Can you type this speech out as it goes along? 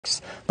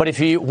But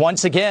if you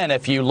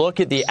look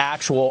at the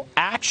actual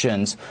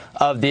actions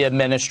of the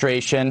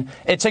administration,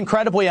 it's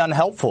incredibly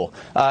unhelpful.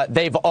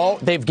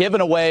 They've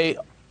given away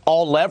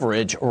all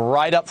leverage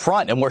right up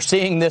front. And we're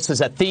seeing this as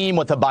a theme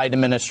with the Biden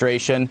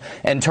administration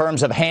in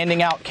terms of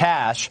handing out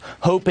cash,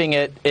 hoping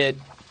it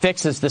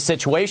fixes the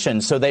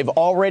situation. So they've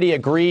already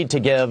agreed to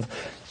give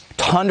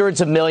hundreds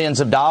of millions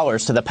of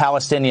dollars to the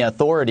Palestinian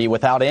Authority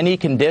without any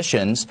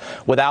conditions,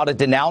 without a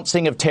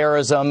denouncing of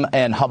terrorism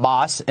and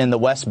Hamas in the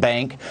West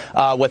Bank,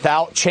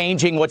 without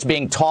changing what's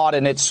being taught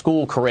in its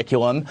school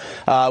curriculum,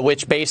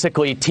 which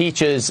basically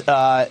teaches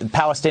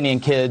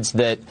Palestinian kids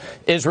that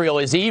Israel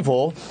is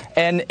evil,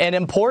 and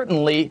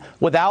importantly,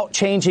 without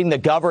changing the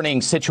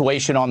governing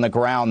situation on the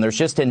ground. There's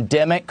just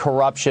endemic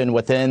corruption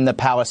within the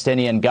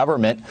Palestinian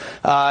government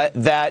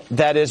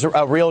that is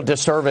a real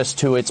disservice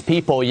to its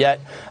people. Yet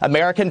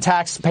American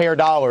taxpayer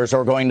dollars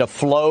are going to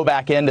flow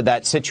back into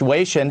that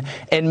situation.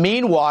 And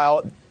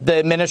meanwhile, the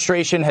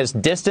administration has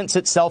distanced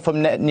itself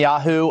from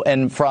Netanyahu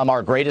and from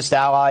our greatest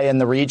ally in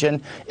the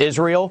region,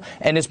 Israel,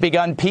 and has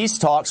begun peace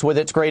talks with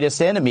its greatest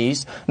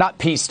enemies. Not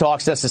peace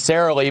talks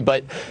necessarily,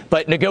 but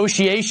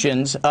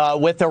negotiations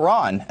with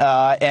Iran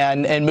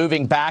and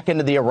moving back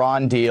into the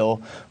Iran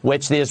deal,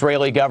 which the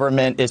Israeli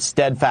government is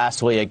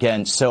steadfastly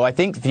against. So I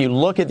think if you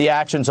look at the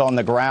actions on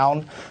the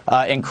ground,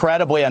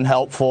 incredibly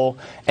unhelpful,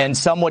 and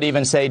some would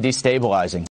even say destabilizing.